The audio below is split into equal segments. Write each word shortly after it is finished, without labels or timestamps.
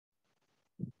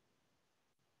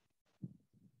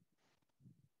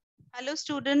Hello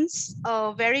students,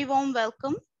 a very warm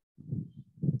welcome.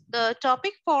 The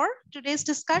topic for today's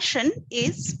discussion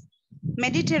is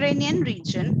Mediterranean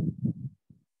region.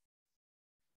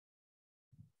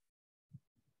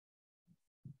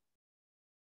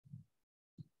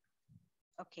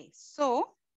 Okay, so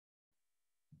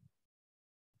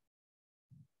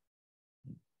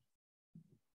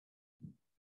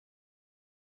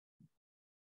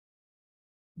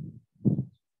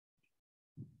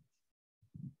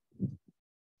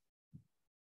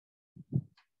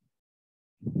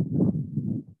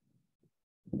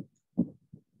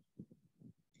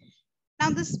now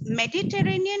this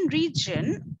Mediterranean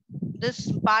region,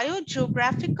 this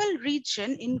biogeographical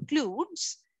region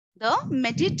includes the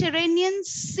Mediterranean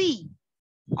Sea.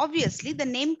 Obviously, the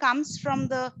name comes from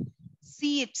the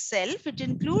sea itself. It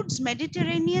includes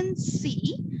Mediterranean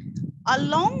Sea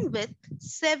along with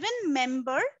 7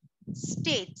 member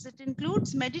states. It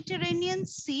includes Mediterranean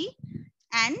Sea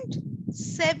and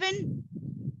seven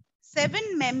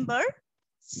member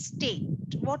state.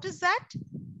 What is that?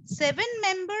 7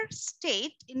 member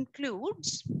state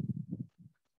includes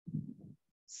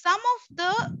some of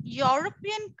the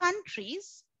European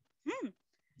countries,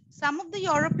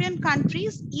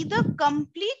 either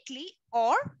completely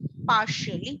or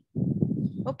partially.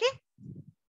 Okay.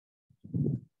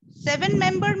 7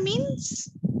 member means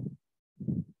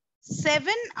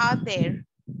 7 are there.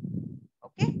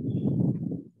 Okay.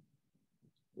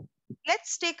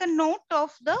 Let's take a note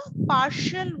of the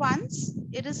partial ones.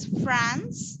 It is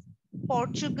France,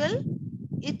 Portugal,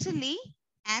 Italy,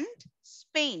 and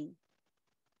Spain.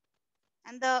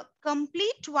 And the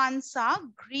complete ones are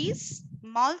Greece,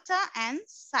 Malta, and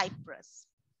Cyprus.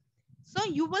 So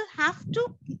you will have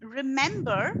to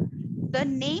remember the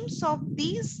names of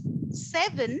these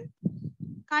 7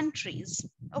 countries.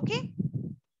 Okay.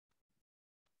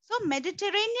 So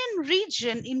Mediterranean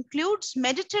region includes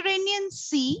Mediterranean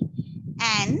Sea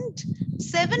and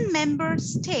 7 member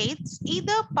states,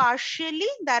 either partially,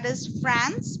 that is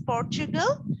France,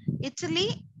 Portugal,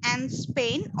 Italy, and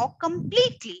Spain, or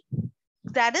completely,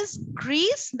 that is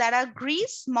Greece,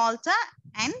 Malta,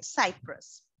 and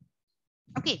Cyprus.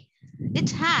 Okay,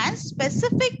 it has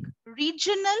specific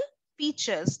regional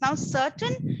features. Now,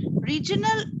 certain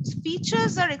regional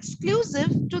features are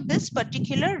exclusive to this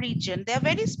particular region. They are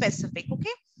very specific,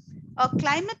 okay? A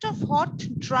climate of hot,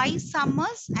 dry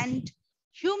summers and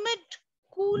humid,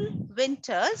 cool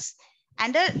winters,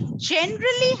 and a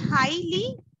generally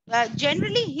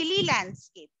hilly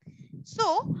landscape.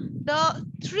 So the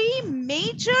 3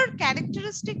 major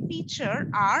characteristic features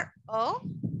are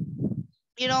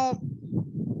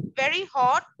very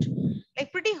hot,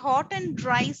 like pretty hot and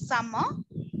dry summer,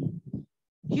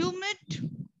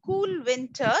 humid, cool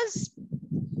winters,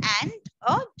 and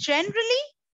a generally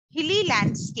hilly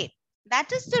landscape.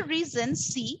 That is the reason,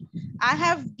 see, I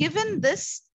have given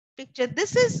this picture.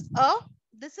 This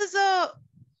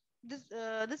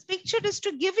picture is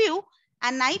to give you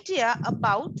an idea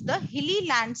about the hilly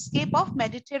landscape of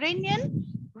Mediterranean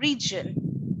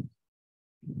region.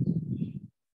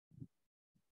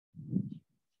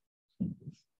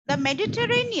 The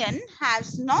Mediterranean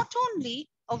has not only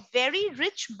a very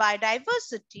rich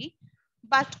biodiversity,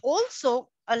 but also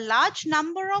a large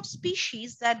number of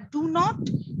species that do not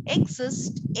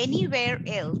exist anywhere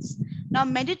else. Now,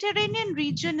 Mediterranean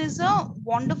region is a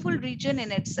wonderful region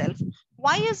in itself.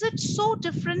 Why is it so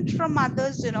different from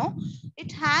others?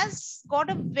 It has got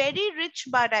a very rich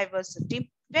biodiversity,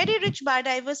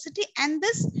 and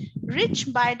this rich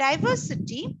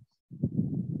biodiversity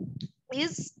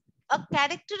is a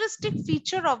characteristic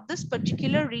feature of this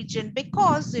particular region,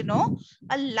 because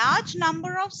a large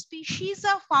number of species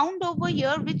are found over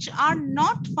here which are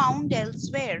not found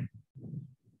elsewhere.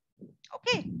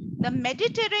 Okay, the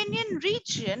Mediterranean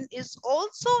region is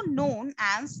also known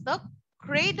as the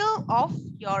cradle of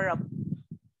Europe.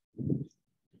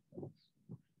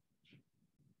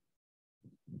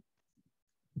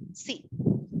 See,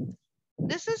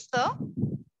 this is the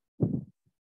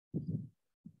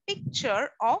picture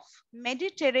of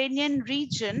Mediterranean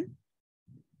region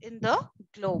in the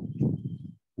globe.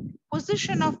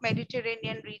 Position of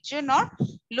Mediterranean region or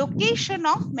location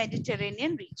of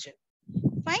Mediterranean region.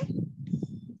 Fine.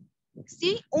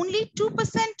 See, only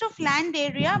 2% of land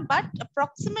area, but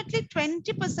approximately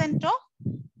 20% of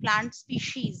plant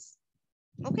species.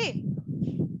 Okay.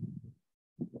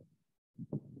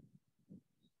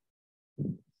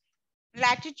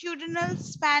 Latitudinal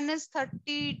span is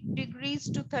 30 degrees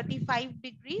to 35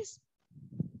 degrees.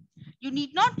 You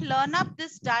need not learn up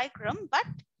this diagram, but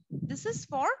this is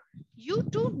for you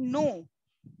to know,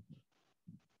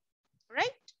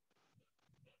 right?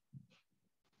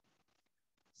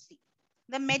 See,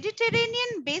 The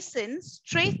Mediterranean basin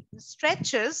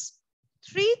stretches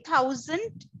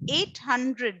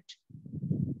 3,800,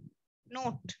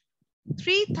 note,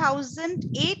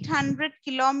 3,800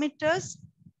 kilometers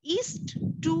east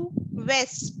to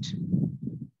west.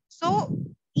 So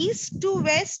east to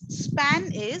west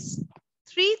span is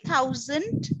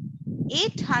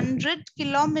 3,800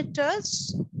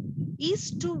 kilometers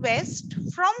east to west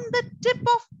from the tip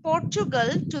of Portugal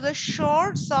to the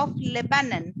shores of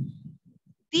Lebanon.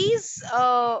 These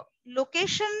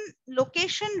location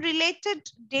related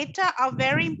data are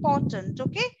very important,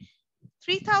 okay?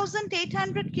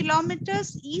 3,800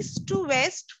 kilometers east to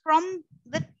west from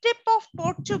the tip of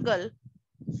Portugal,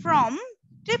 from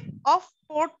tip of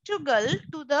Portugal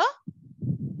to the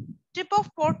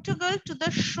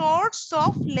shores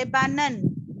of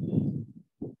Lebanon.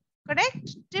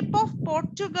 Correct? Tip of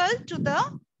Portugal to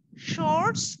the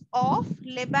shores of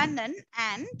Lebanon,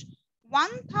 and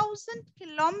 1,000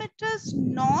 kilometers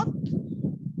north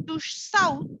to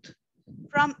south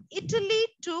from Italy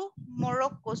to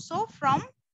Morocco. So from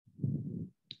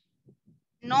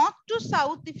north to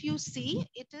south, if you see,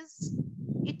 it is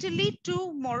Italy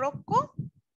to Morocco.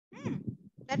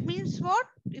 That means what?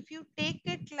 If you take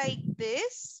it like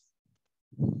this,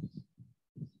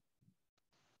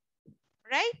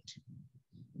 right?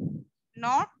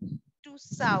 North to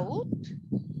south,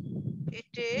 it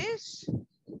is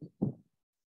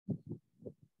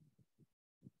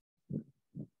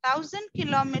 1,000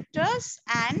 kilometers,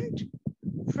 and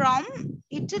from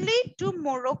Italy to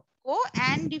Morocco.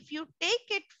 And if you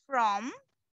take it from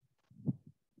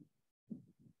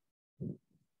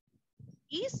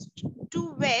east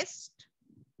to west,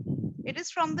 it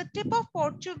is from the tip of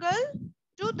Portugal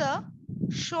to the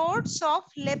shores of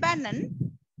Lebanon.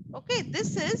 Okay,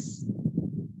 this is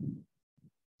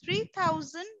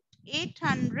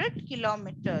 3,800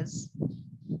 kilometers,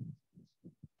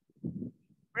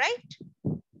 right?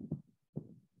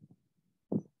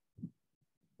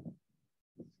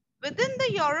 Within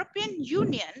the European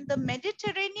Union, the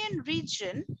Mediterranean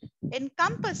region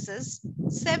encompasses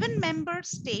 7 member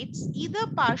states, either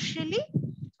partially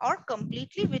or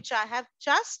completely, which I have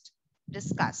just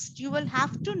discussed. You will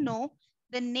have to know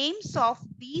the names of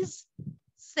these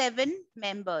 7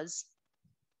 members.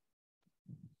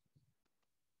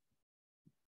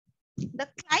 The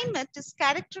climate is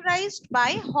characterized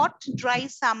by hot, dry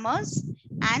summers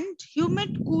and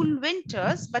humid, cool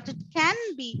winters, but it can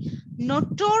be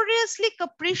notoriously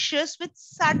capricious with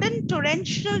sudden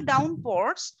torrential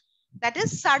downpours, that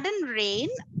is sudden rain,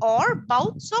 or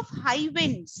bouts of high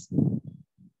winds.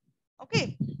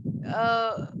 Okay,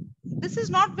 this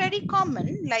is not very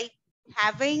common, like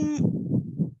having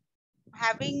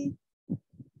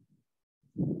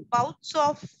bouts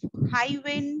of high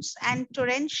winds and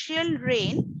torrential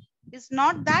rain is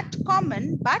not that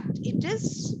common, but it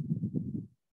is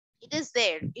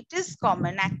there. It is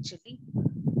common actually.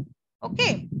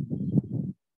 Okay.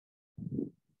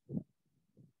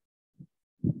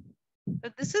 So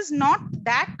this is not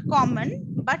that common,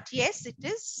 but yes, it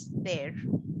is there.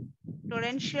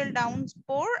 Torrential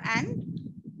downpour and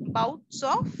bouts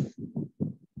of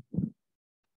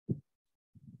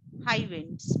high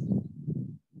winds.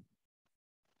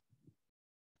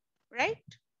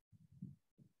 Right?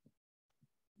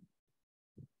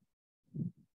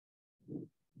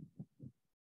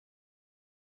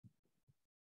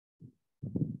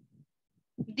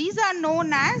 These are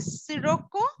known as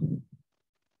Sirocco,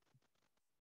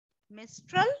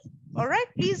 Mistral. All right,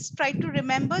 please try to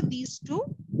remember these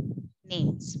 2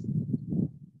 names.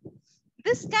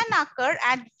 This can occur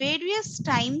at various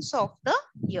times of the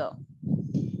year.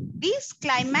 These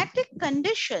climatic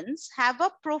conditions have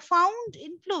a profound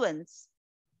influence,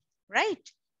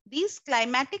 right? These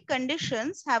climatic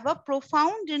conditions have a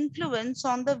profound influence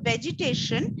on the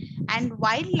vegetation and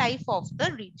wildlife of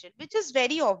the region, which is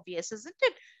very obvious, isn't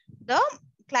it? The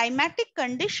climatic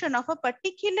condition of a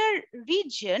particular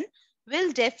region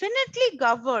will definitely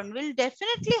govern, will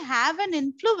definitely have an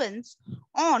influence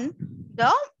on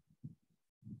the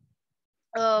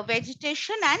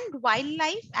vegetation and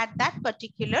wildlife at that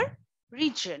particular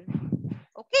region.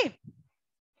 Okay.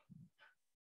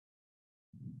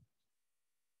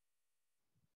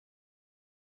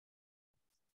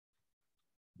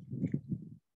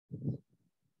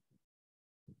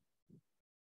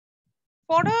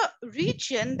 For a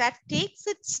region that takes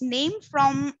its name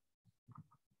from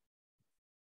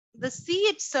the sea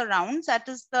it surrounds, that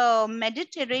is the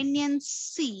Mediterranean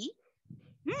Sea,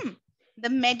 the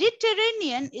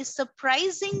Mediterranean is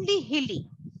surprisingly hilly.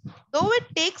 Though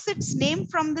it takes its name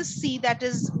from the sea, that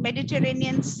is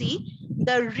Mediterranean Sea,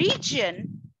 the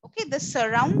region, okay, the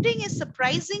surrounding is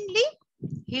surprisingly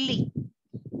hilly.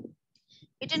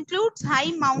 It includes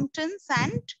high mountains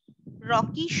and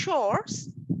rocky shores,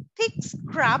 thick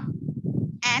scrub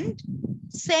and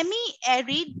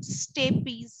semi-arid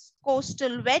steppes,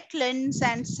 coastal wetlands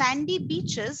and sandy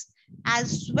beaches,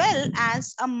 as well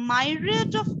as a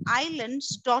myriad of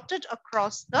islands dotted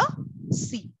across the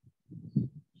sea.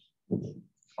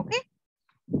 Okay.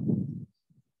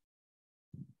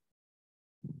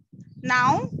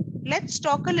 Now, let's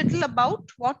talk a little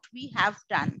about what we have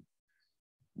done.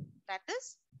 That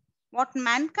is what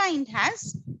mankind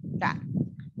has done.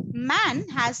 Man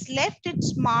has left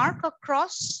its mark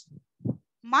across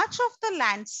much of the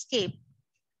landscape.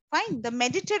 Fine. The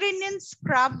Mediterranean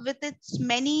scrub with its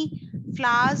many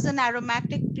flowers and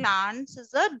aromatic plants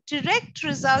is a direct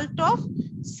result of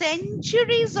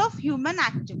centuries of human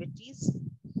activities.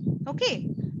 Okay.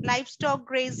 Livestock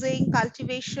grazing,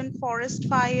 cultivation, forest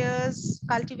fires,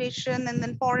 cultivation and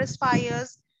then forest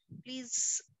fires.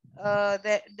 Please,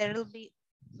 there will be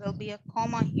a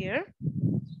comma here.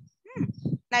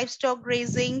 Livestock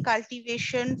grazing,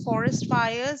 cultivation, forest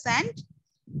fires and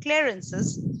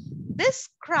clearances. This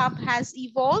scrub has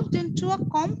evolved into a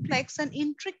complex and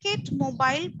intricate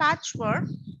mobile patchwork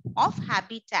of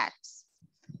habitats.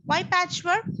 Why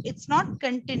patchwork? It's not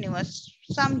continuous.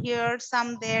 Some here,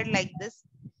 some there, like this.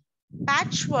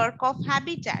 Patchwork of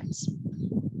habitats.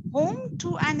 Home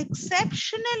to an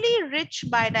exceptionally rich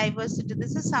biodiversity.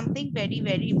 This is something very,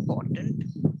 very important.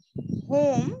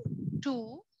 Home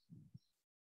to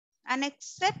an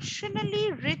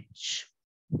exceptionally rich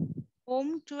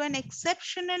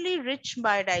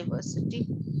biodiversity.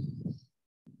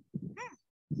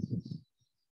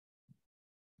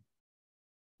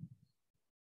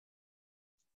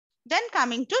 Then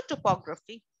coming to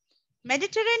topography.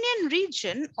 Mediterranean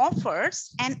region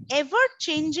offers an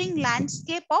ever-changing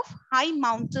landscape of high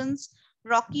mountains,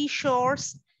 rocky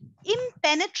shores,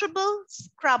 impenetrable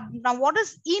scrub. Now, what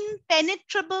is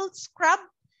impenetrable scrub?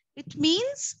 It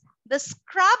means the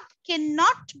scrub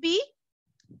cannot be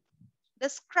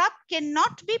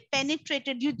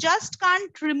penetrated. You just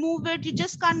can't remove it. You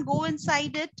just can't go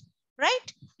inside it,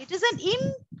 right? It is an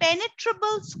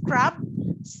impenetrable scrub,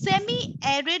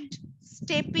 semi-arid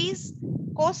steppes,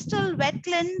 coastal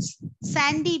wetlands,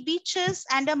 sandy beaches,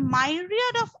 and a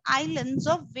myriad of islands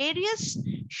of various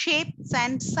shapes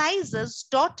and sizes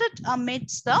dotted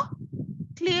amidst the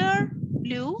clear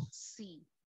blue sea.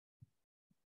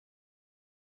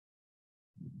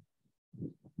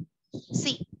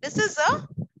 See, this is a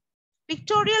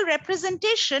pictorial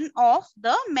representation of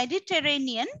the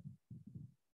Mediterranean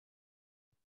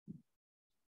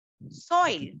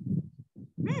soil.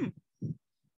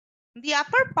 The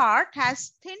upper part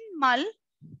has thin mull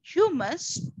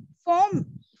humus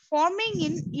forming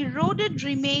in eroded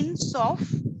remains of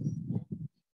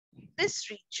this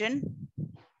region.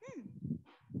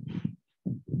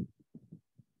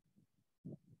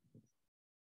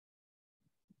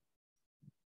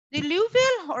 The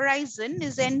alluvial horizon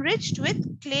is enriched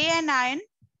with clay and iron.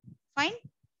 Fine.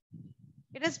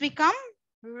 It has become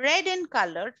red in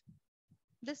color,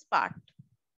 this part.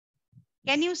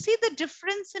 Can you see the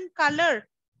difference in color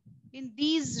in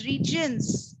these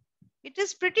regions? It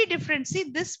is pretty different. See,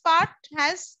 this part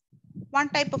has one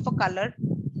type of a color.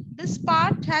 This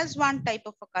part has one type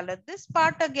of a color. This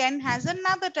part again has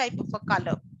another type of a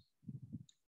color.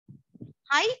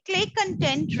 High clay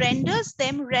content renders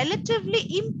them relatively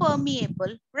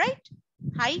impermeable, right?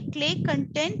 High clay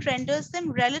content renders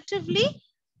them relatively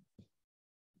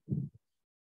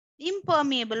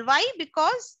impermeable. Why?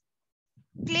 Because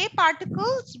clay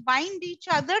particles bind each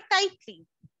other tightly.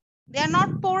 They are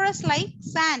not porous like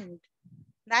sand.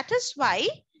 That is why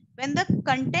when the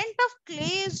content of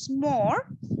clay is more,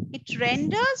 it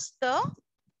renders the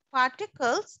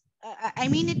particles,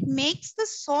 it makes the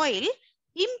soil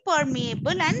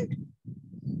impermeable and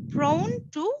prone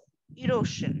to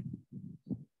erosion.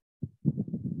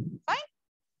 Fine.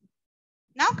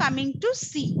 Now coming to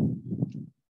sea.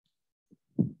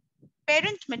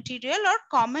 Parent material are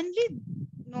commonly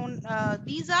known,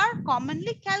 these are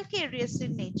commonly calcareous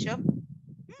in nature.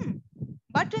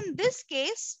 But in this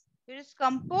case, it is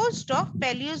composed of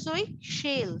Paleozoic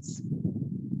shales.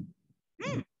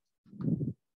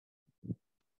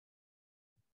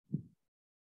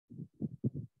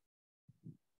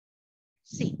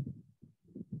 See,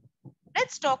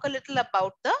 let's talk a little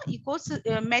about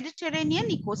the Mediterranean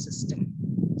ecosystem.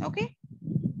 Okay.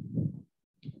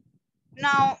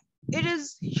 Now, it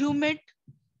is humid,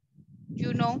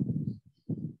 you know.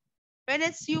 When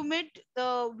it's humid,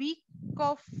 the week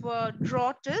of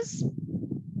drought is,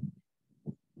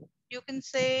 you can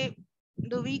say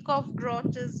the week of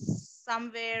drought is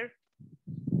somewhere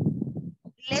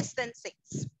less than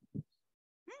 6.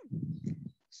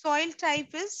 Soil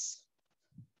type is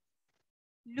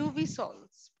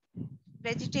Luvisols.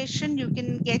 Vegetation you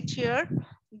can get here,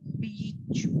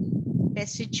 beech,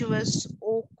 deciduous,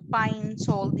 oak, pines,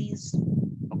 all these.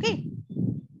 Okay.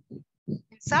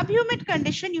 In subhumid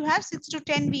condition, you have 6 to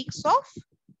 10 weeks of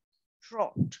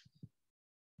drought.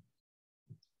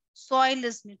 Soil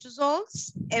is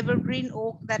nutrisols, evergreen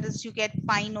oak, that is you get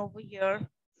pine over here.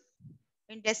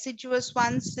 In deciduous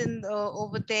ones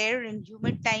over there, in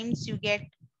humid times you get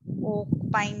oak,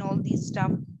 pine, all these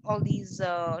stuff, all these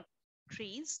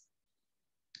trees.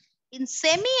 In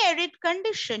semi-arid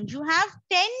condition, you have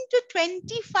 10 to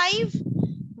 25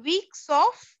 weeks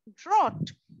of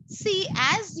drought. See,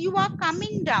 as you are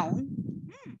coming down,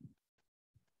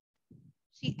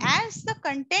 see, as the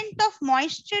content of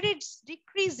moisture is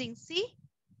decreasing, see,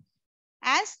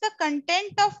 as the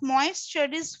content of moisture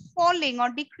is falling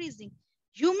or decreasing,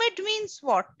 humid means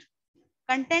what?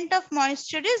 Content of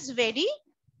moisture is very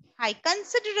high,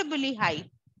 considerably high.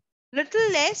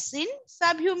 Little less in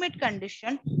subhumid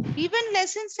condition, even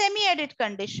less in semi-arid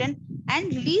condition,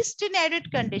 and least in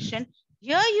arid condition.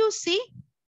 Here you see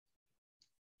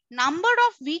number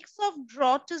of weeks of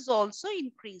drought is also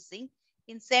increasing.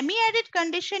 In semi-arid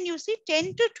condition, you see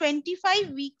 10 to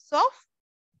 25 weeks of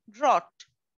drought.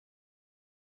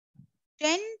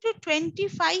 10 to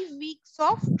 25 weeks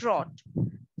of drought.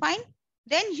 Fine.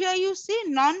 Then here you see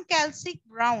non-calcic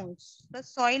browns. The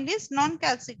soil is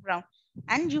non-calcic brown.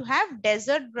 And you have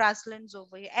desert grasslands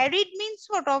over here. Arid means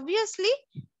what? Obviously,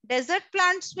 desert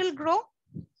plants will grow.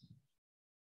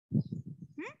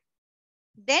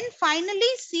 Then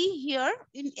finally, see here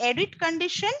in arid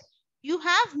condition, you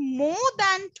have more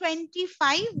than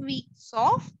 25 weeks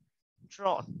of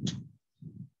drought.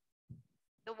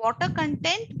 The water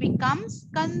content becomes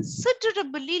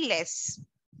considerably less.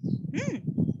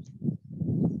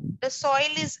 The soil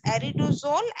is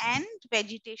aridosol and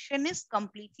vegetation is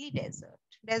completely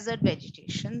desert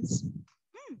vegetations.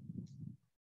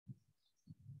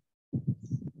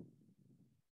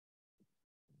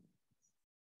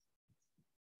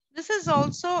 This is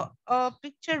also a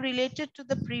picture related to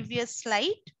the previous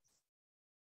slide.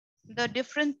 The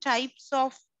different types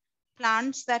of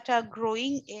plants that are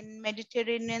growing in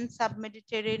Mediterranean,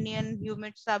 sub-Mediterranean,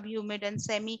 humid, subhumid, and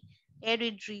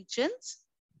semi-arid regions.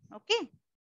 Okay.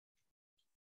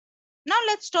 Now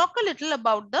let's talk a little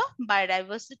about the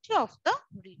biodiversity of the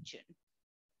region.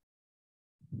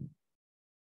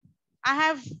 I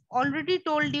have already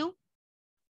told you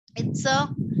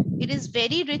it is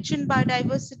very rich in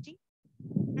biodiversity.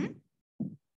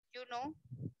 You know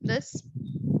this.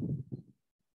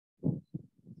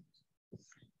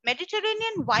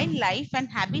 Mediterranean wildlife and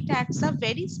habitats are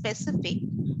very specific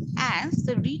as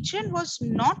the region was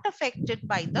not affected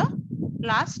by the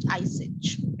last ice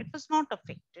age. It was not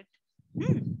affected.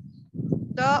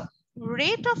 The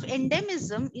rate of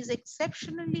endemism is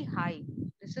exceptionally high.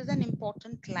 This is an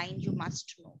important line you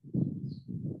must know.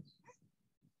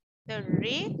 The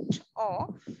rate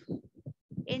of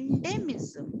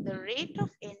endemism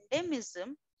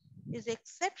is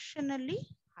exceptionally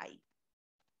high.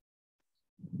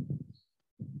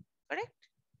 Correct?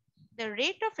 The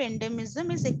rate of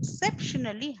endemism is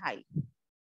exceptionally high.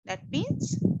 That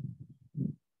means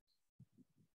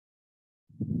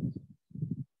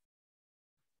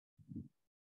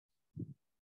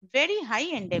very high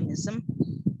endemism.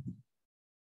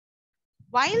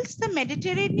 Whilst the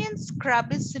Mediterranean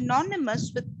scrub is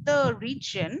synonymous with the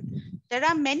region, there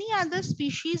are many other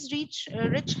species rich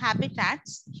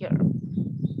habitats here.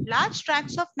 Large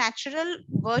tracts of natural,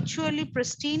 virtually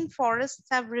pristine forests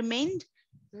have remained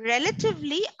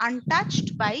relatively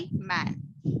untouched by man.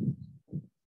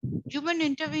 Human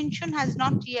intervention has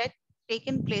not yet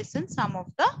taken place in some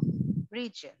of the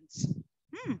regions.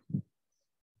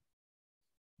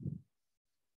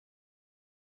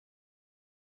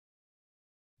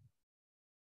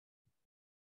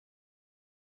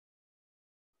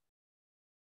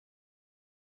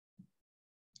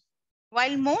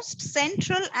 While most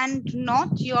Central and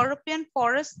North European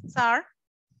forests are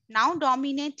now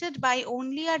dominated by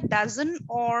only a dozen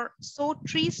or so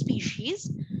tree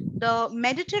species, the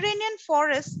Mediterranean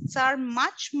forests are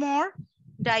much more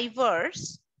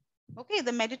diverse. Okay,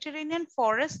 the Mediterranean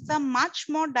forests are much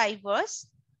more diverse,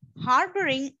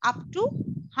 harboring up to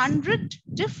 100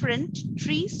 different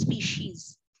tree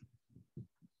species.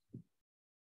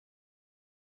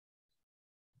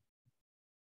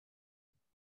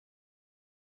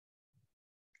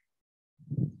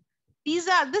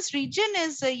 This region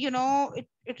is,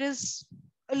 it is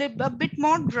a bit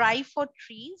more dry for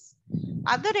trees.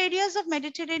 Other areas of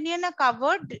Mediterranean are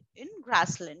covered in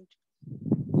grassland.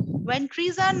 when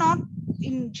trees are not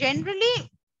in generally,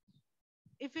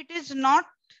 if it is not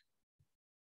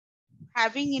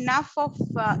having enough of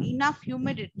enough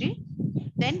humidity,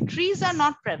 then trees are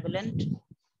not prevalent.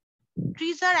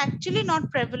 Trees are actually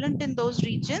not prevalent in those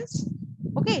regions.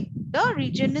 Okay, the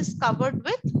region is covered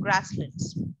with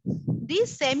grasslands.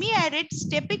 These semi-arid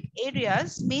steppe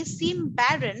areas may seem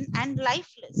barren and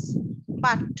lifeless,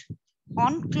 but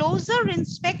on closer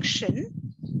inspection,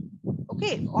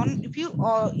 okay, if you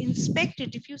inspect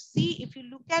it, if you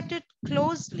look at it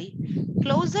closely,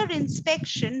 closer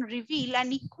inspection reveal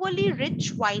an equally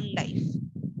rich wildlife.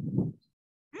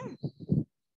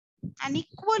 An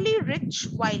equally rich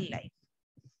wildlife.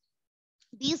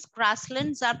 These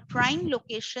grasslands are prime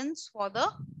locations for the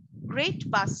great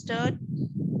bustard,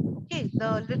 okay,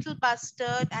 the little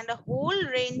bustard, and a whole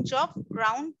range of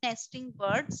ground nesting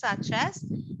birds such as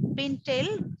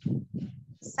pintail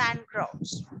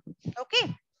sandgrouse.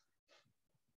 Okay,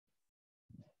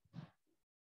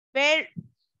 where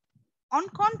on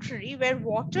contrary, where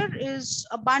water is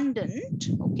abundant,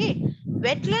 okay,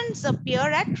 wetlands appear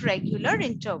at regular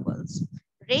intervals,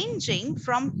 ranging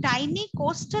from tiny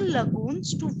coastal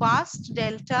lagoons to vast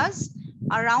deltas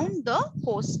around the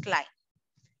coastline.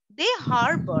 They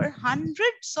harbor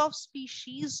hundreds of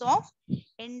species of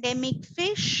endemic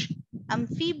fish,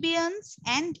 amphibians,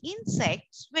 and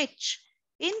insects, which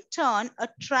in turn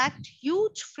attract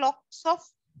huge flocks of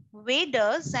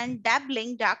waders and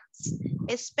dabbling ducks,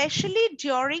 especially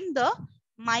during the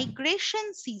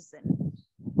migration season.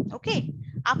 Okay,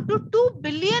 up to 2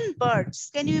 billion birds.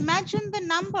 Can you imagine the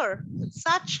number?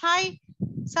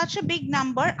 Such a big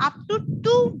number. Up to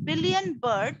 2 billion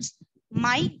birds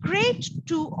migrate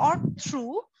to or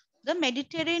through the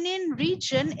Mediterranean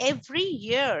region every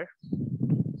year.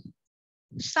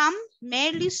 Some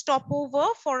merely stop over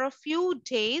for a few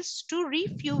days to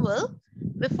refuel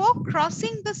before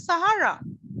crossing the Sahara.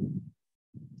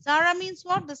 Sahara means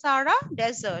what? The Sahara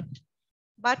Desert.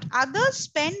 But others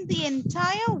spend the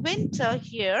entire winter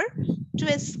here to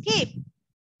escape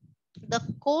the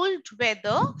cold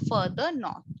weather further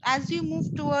north. As you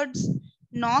move towards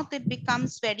north, it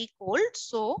becomes very cold.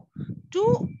 So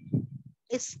to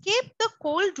escape the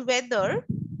cold weather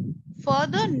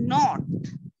further north,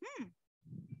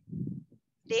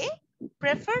 they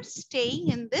prefer staying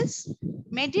in this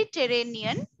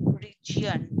Mediterranean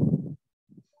region.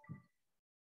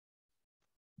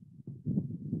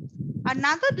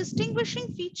 Another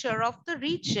distinguishing feature of the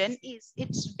region is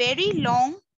its very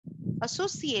long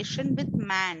association with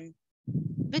man,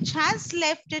 which has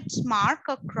left its mark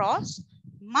across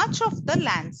much of the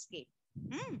landscape.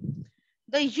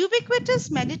 The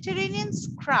ubiquitous Mediterranean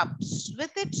scrubs,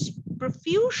 with its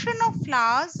profusion of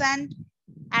flowers and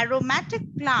aromatic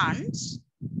plants,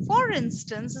 for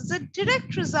instance, is a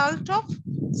direct result of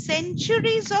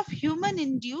centuries of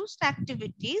human-induced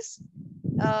activities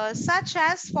such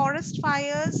as forest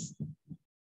fires,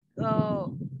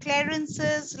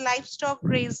 clearances, livestock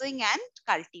grazing, and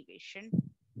cultivation.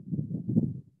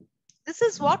 This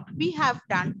is what we have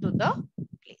done to the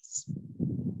place.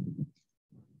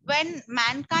 When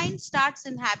mankind starts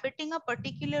inhabiting a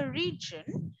particular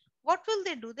region, what will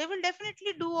they do? They will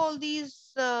definitely do all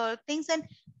these things, and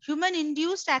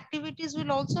human-induced activities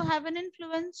will also have an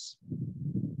influence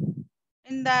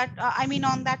in that,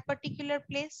 on that particular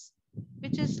place,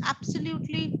 which is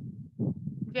absolutely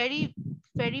very,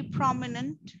 very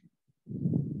prominent.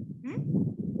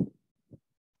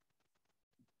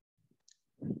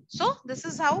 So this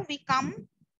is how we come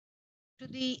to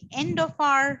the end of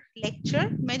our lecture.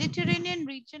 Mediterranean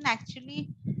region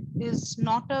actually is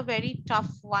not a very tough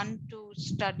one to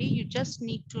study. You just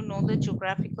need to know the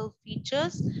geographical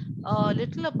features, a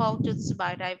little about its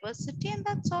biodiversity, and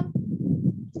that's all.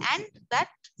 And that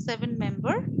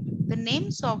the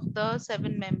names of the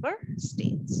 7-member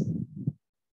states.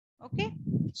 Okay,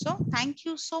 so thank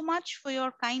you so much for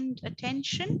your kind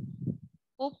attention.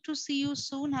 Hope to see you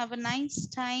soon. Have a nice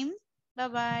time.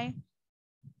 Bye-bye.